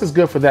 but Trust is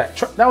good for that.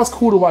 That was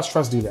cool to watch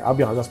Trust do that. I'll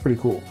be honest, that's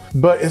pretty cool.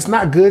 But it's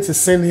not good to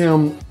send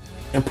him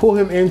and pull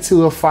him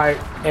into a fight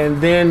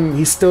and then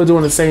he's still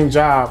doing the same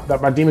job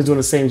that my demon's doing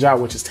the same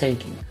job, which is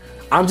tanking.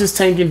 I'm just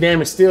tanking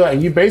damage still,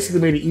 and you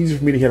basically made it easier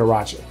for me to hit a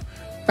Racha.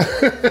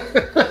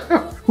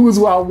 Who's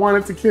who I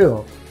wanted to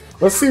kill.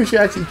 Let's see if she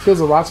actually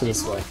kills a Racha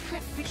this way.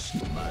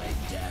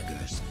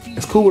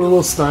 It's cool with a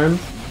little stun.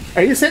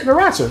 Hey, he's hitting the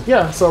Racha.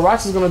 Yeah, so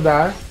Racha's gonna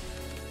die.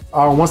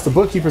 Once the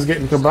bookkeeper's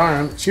getting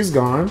combined, she's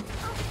gone.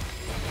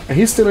 And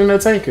he's still in there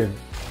tanking.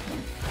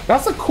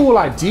 That's a cool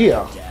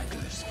idea.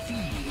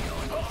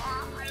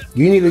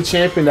 You need a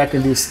champion that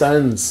can do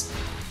stuns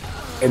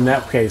in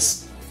that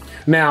case.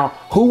 Now,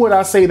 who would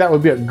I say that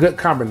would be a good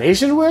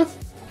combination with?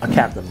 A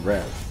Captain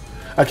Rev.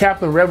 A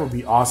Captain Rev would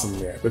be awesome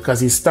there because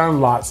he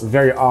stun locks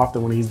very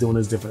often when he's doing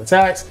his different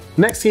attacks.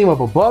 Next team up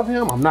above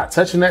him, I'm not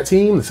touching that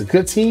team. It's a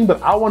good team,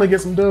 but I want to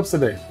get some dubs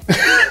today.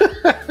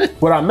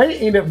 What I may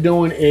end up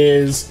doing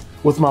is,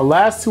 with my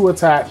last two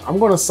attacks, I'm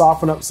going to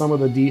soften up some of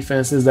the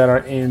defenses that are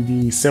in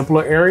the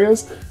simpler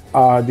areas.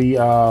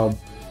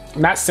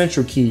 Not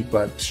Central Key,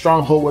 but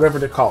Stronghold, whatever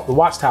they're called, the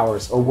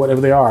Watchtowers or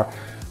whatever they are.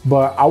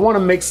 But I want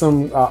to make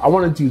some, I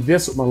want to do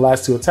this with my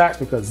last two attacks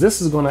because this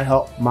is going to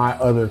help my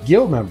other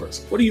guild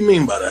members. What do you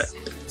mean by that?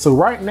 So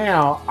right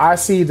now, I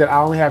see that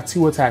I only have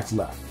 2 attacks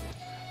left.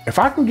 If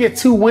I can get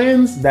 2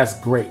 wins, that's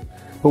great.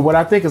 But what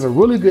I think is a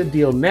really good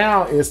deal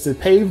now is to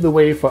pave the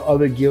way for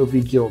other Guild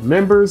v Guild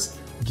members,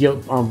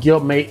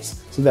 guild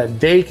mates, so that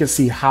they can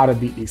see how to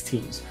beat these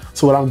teams.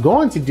 So what I'm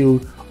going to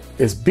do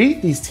is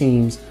beat these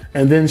teams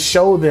and then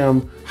show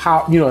them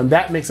how, and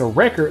that makes a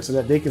record so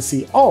that they can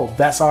see, oh,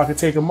 that's how I can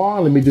take them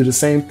on. Let me do the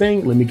same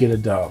thing. Let me get a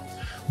dub.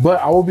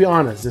 But I will be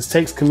honest, this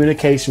takes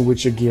communication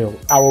with your guild.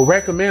 I will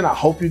recommend, I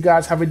hope you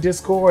guys have a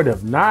Discord.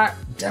 If not,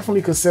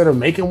 definitely consider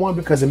making one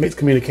because it makes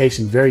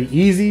communication very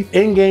easy.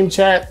 In-game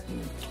chat,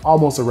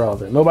 almost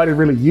irrelevant. Nobody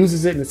really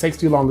uses it and it takes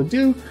too long to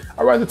do.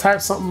 I'd rather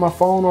type something on my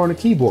phone or on a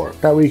keyboard.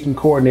 That way you can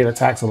coordinate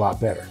attacks a lot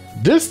better.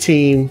 This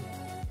team,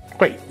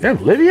 wait, they're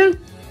Livian?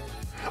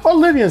 Oh,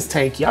 Livian's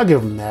tanky, I'll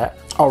give him that.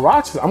 Oh,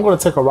 Racha, I'm gonna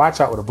take a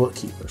Racha out with a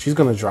bookkeeper. She's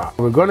gonna drop.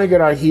 We're gonna get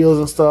our heals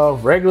and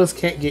stuff. Regulars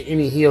can't get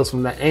any heals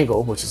from that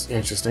angle, which is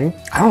interesting.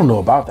 I don't know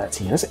about that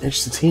team. That's an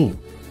interesting team.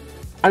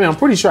 I mean, I'm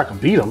pretty sure I can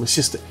beat them. It's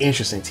just an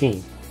interesting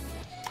team.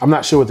 I'm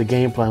not sure what the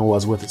game plan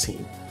was with the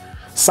team.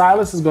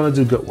 Silas is gonna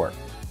do good work.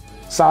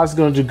 Silas is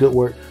gonna do good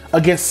work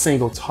against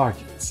single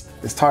targets.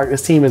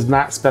 This team is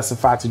not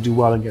specified to do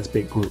well against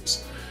big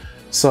groups.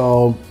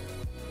 So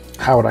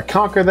how would I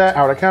conquer that?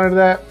 How would I counter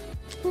that?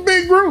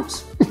 Big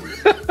groups.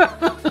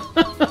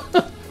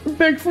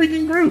 Big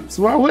freaking groups.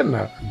 Why wouldn't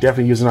I?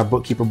 Definitely using our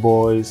bookkeeper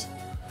boys,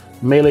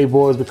 melee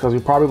boys, because we're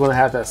probably going to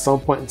have to at some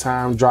point in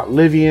time drop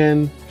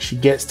Livian. She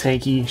gets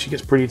tanky. She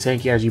gets pretty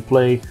tanky as you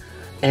play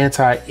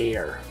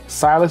anti-air.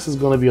 Silas is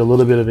going to be a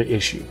little bit of an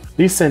issue.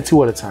 These send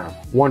 2 at a time.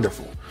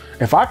 Wonderful.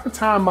 If I could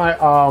time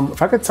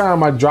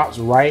my drops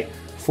right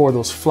for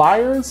those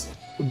flyers,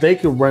 they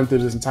could run through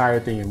this entire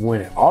thing and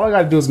win it. All I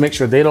got to do is make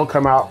sure they don't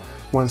come out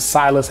when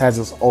Silas has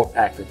his ult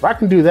active. If I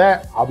can do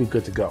that, I'll be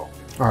good to go.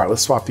 All right,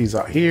 let's swap these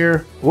out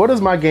here. What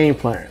is my game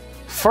plan?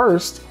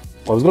 First,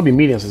 well, it's gonna be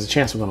mediums. There's a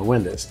chance we're gonna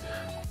win this.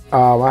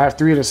 I have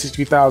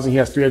 360,000, he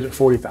has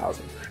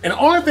 340,000. And the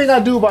only thing I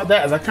do about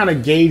that is I kind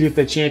of gauge if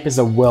the champions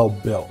are well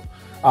built.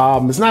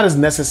 It's not as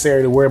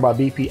necessary to worry about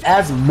BP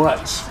as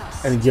much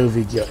as Guild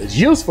v Guild. It's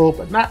useful,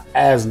 but not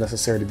as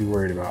necessary to be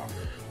worried about.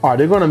 All right,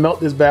 they're gonna melt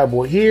this bad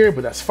boy here,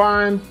 but that's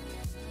fine.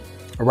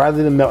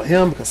 Rather than melt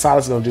him, because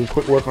Silas is gonna do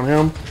quick work on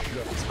him.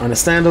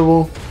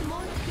 Understandable.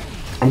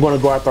 I'm gonna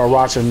go after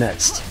Aracha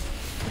next.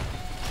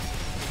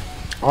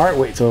 All right,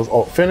 wait till his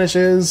ult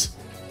finishes.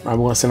 I'm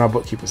gonna send our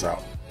bookkeepers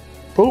out.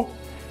 Boop.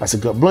 That's a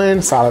good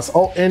blend. Silas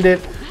ult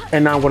ended.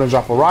 And now I'm gonna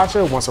drop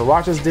Aracha. Once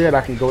Aracha's dead,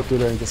 I can go through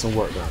there and get some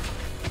work done.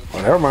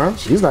 Oh, never mind.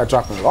 She's not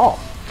dropping at all.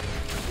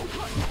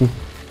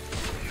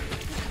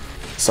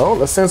 So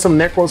let's send some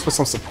Necros for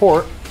some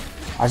support.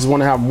 I just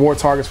want to have more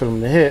targets for them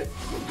to hit.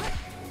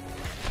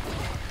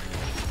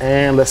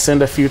 And let's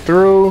send a few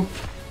through.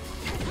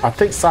 I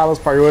think Silas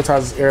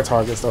prioritizes air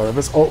targets though. If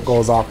his ult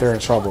goes off, they're in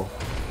trouble.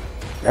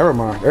 Never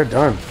mind, they're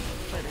done.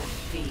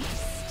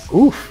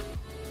 Oof.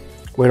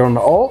 Wait on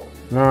the ult.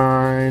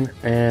 9.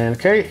 And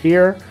okay,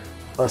 here.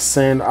 Let's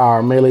send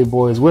our melee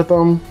boys with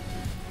them.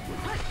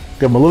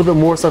 Give them a little bit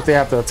more stuff they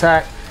have to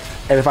attack.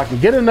 And if I can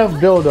get enough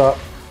build up,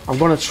 I'm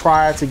going to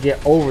try to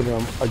get over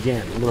them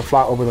again. I'm going to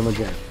fly over them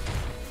again.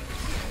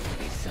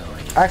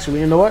 Actually,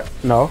 you know what?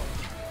 No.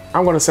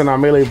 I'm going to send our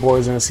melee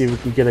boys in and see if we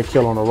can get a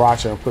kill on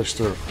Aracha and push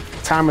through.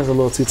 Time is a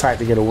little too tight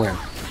to get a win.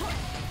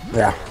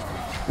 Yeah.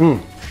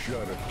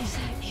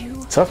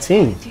 Tough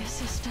team.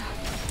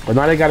 But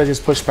now they got to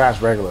just push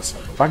past Regulus.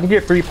 If I can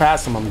get 3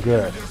 past them, I'm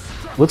good.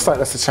 Looks like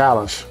that's a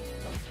challenge.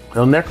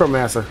 No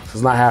Necromancer. This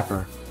is not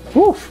happening.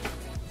 Woof.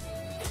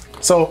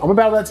 So I'm going to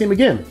battle that team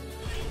again.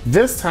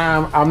 This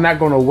time, I'm not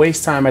going to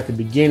waste time at the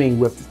beginning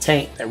with the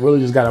tank that really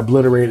just got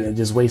obliterated and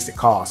just wasted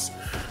costs.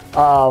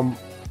 I'm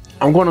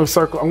going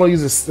to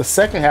use the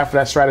second half of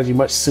that strategy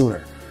much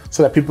sooner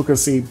so that people can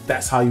see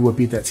that's how you would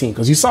beat that team.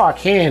 Because you saw I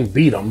can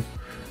beat them,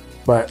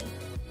 but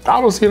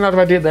I don't see enough if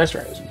I did that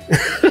strategy.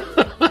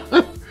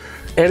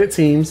 Edit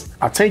teams.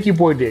 Our tanky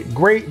boy did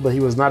great, but he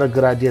was not a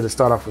good idea to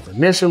start off with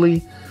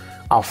initially.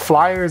 Our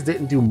flyers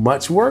didn't do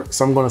much work,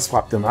 so I'm going to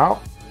swap them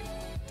out.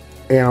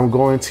 And I'm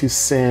going to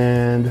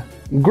send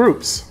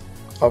groups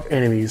of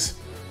enemies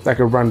that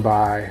can run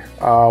by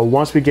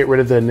once we get rid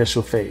of the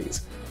initial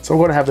phase. So I'm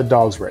going to have the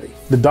dogs ready.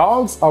 The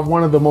dogs are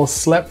one of the most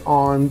slept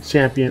on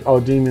champion or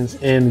demons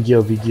in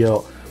Guild v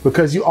Guild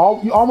because you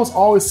almost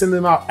always send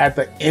them out at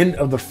the end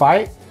of the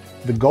fight.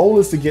 The goal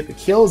is to get the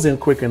kills in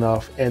quick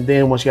enough, and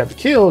then once you have the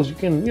kills, you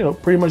can,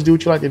 pretty much do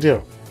what you like to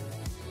do.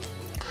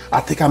 I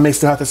think I may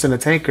still have to send the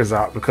tankers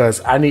out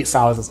because I need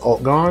Silas's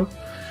ult gone,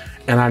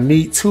 and I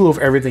need 2 of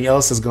everything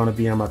else that's going to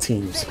be on my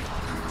teams.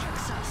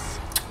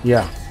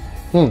 Yeah.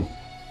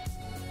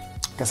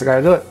 Guess I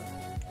gotta do it.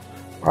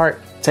 All right,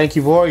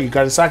 tanky boy, you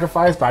got to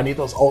sacrifice, but I need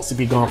those ults to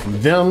be gone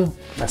from them.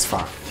 That's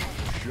fine.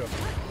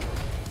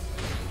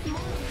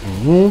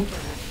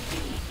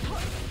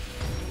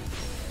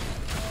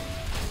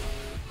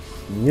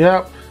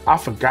 Yep, I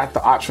forgot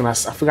the option. I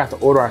forgot the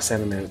order I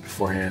sent them in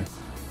beforehand.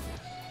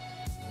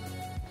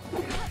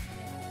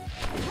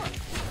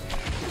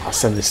 I'll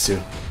send this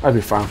to. That'll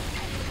be fine.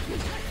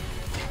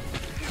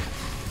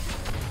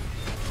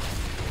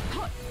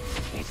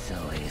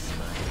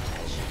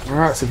 All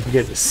right, so we can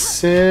get to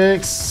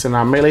 6. Send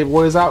our melee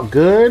boys out.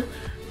 Good.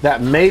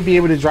 That may be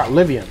able to drop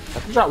Livian. If I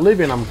can drop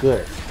Livian, I'm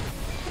good.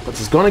 But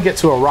it's going to get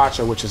to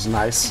Aracha, which is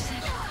nice.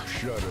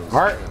 All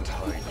right.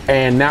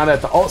 And now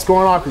that the ult's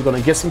going off, he's going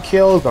to get some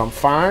kills, but I'm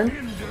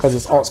fine because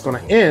his ult's going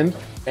to end.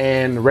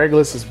 And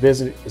Regulus'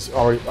 business is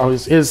already,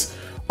 his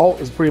ult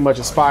is pretty much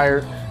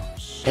expired.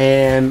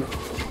 And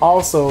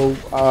also,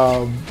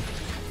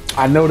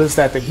 I noticed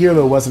that the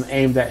healer wasn't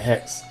aimed at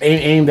Hex,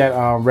 aimed at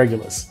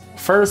Regulus.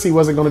 First, he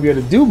wasn't going to be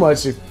able to do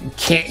much if you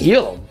can't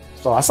heal him.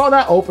 So I saw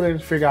that opening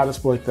to figure out how to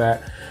exploit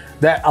that.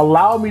 That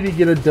allowed me to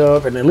get a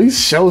dub and at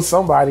least show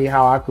somebody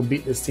how I could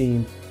beat this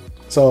team.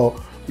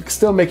 So we can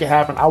still make it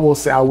happen. I will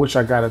say I wish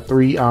I got a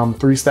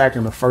 3 stack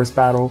in the first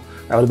battle.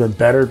 That would have been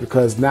better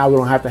because now we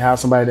don't have to have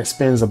somebody that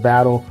spends a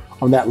battle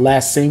on that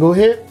last single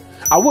hit.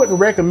 I wouldn't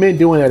recommend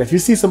doing that. If you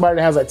see somebody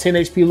that has like 10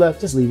 HP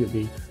left, just leave it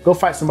be. Go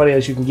fight somebody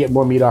else. You can get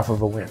more meat off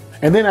of a win.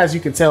 And then as you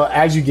can tell,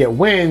 as you get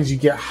wins, you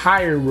get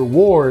higher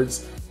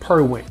rewards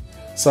per win.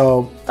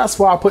 So that's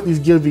why I put these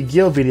Guild v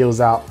Guild videos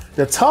out.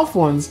 They're tough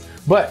ones,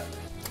 but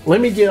let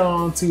me get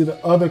on to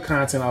the other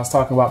content I was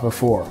talking about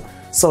before.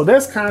 So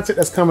there's content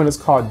that's coming that's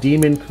called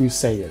Demon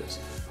Crusaders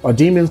or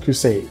Demons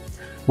Crusade.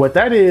 What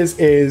that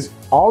is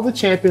all the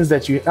champions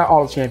that you, not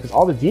all the champions,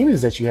 all the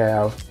demons that you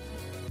have,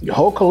 your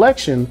whole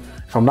collection,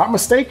 if I'm not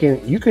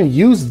mistaken, you can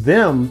use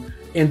them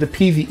in the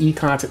PvE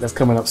content that's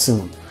coming up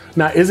soon.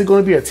 Now, is it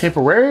going to be a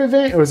temporary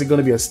event or is it going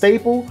to be a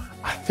staple?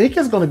 I think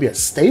it's going to be a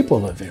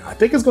staple event. I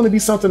think it's going to be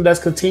something that's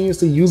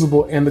continuously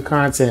usable in the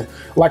content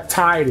like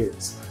Tide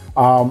is.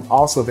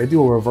 Also, if they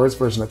do a reverse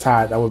version of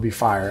Tide, that would be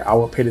fire. I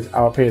would pay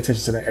attention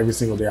to that every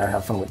single day. I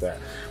have fun with that.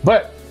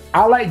 But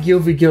I like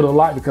Guild v Guild a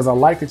lot because I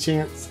like the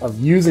chance of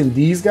using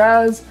these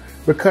guys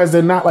because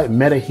they're not like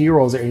meta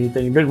heroes or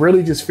anything. They're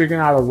really just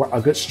figuring out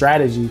a good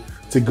strategy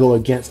to go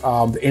against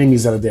the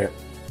enemies that are there.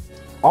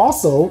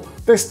 Also,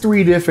 there's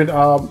 3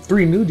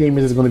 new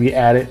demons that's going to be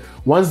added.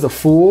 One's the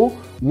Fool.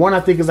 One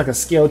I think is like a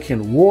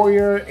Scalekin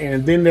warrior,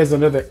 and then there's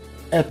another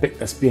epic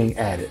that's being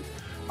added.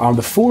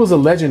 The Fool is a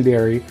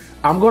legendary.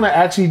 I'm gonna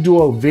actually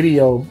do a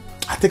video.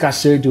 I think I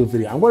should do a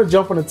video. I'm gonna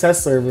jump on the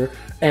test server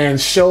and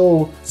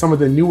show some of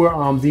the newer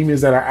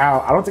demons that are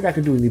out. I don't think I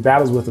can do any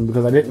battles with them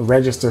because I didn't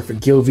register for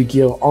Guild v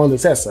Guild on the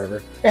test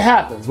server. It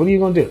happens. What are you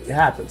gonna do? It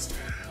happens.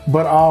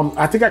 But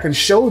I think I can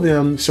show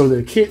them, show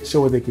their kit,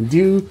 show what they can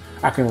do.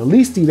 I can at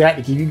least do that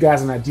to give you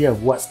guys an idea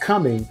of what's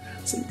coming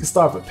so you can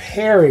start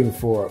preparing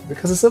for it,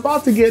 because it's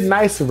about to get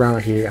nice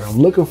around here, and I'm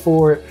looking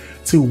forward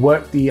to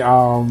what the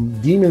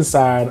demon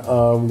side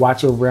of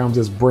Watcher of Realms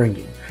is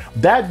bringing.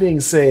 That being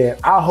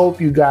said, I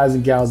hope you guys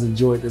and gals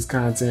enjoyed this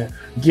content.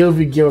 Guild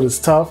v Guild is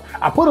tough.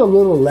 I put a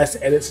little less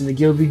edits in the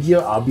Guild v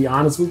Guild, I'll be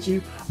honest with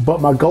you,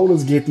 but my goal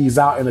is to get these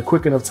out in a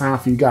quick enough time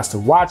for you guys to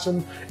watch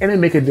them and then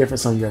make a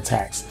difference on your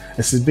attacks.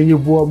 This has been your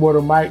boy,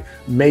 Mortar Mike.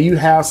 May you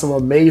have some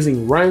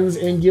amazing runs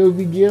in Guild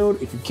v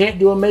Guild. If you can't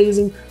do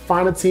amazing,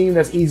 find a team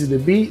that's easy to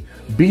beat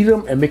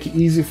them, and make it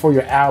easy for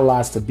your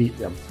allies to beat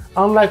them.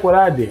 Unlike what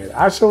I did,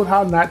 I showed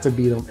how not to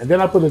beat them, and then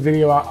I put a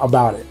video out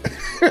about it.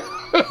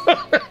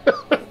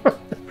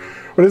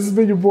 But this has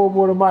been your boy,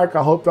 Mortar Mike.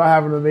 I hope y'all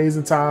have an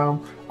amazing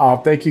time.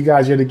 Thank you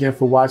guys yet again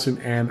for watching,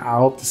 and I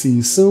hope to see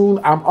you soon.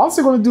 I'm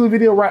also going to do a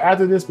video right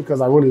after this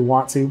because I really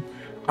want to.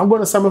 I'm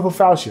going to summon for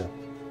Falcia.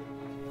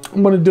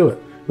 I'm going to do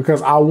it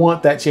because I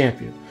want that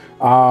champion.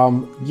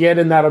 Yeah,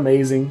 they're not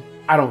amazing.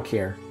 I don't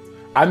care.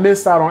 I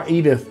missed out on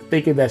Edith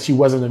thinking that she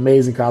wasn't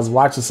amazing because I was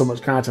watching so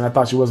much content. I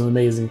thought she wasn't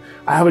amazing.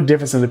 I have a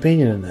difference in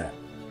opinion in that.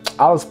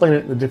 I'll explain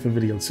it in a different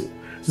video too.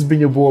 This has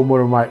been your boy,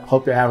 Mortar Mike.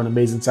 Hope you're having an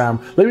amazing time.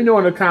 Let me know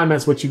in the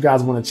comments what you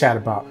guys want to chat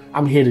about.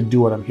 I'm here to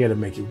do it. I'm here to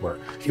make it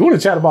work. If you want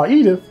to chat about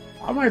Edith,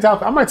 I might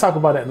talk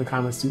about that in the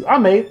comments too. I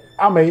may,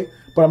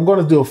 but I'm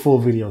going to do a full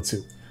video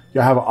too.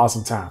 Y'all have an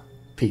awesome time.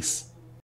 Peace.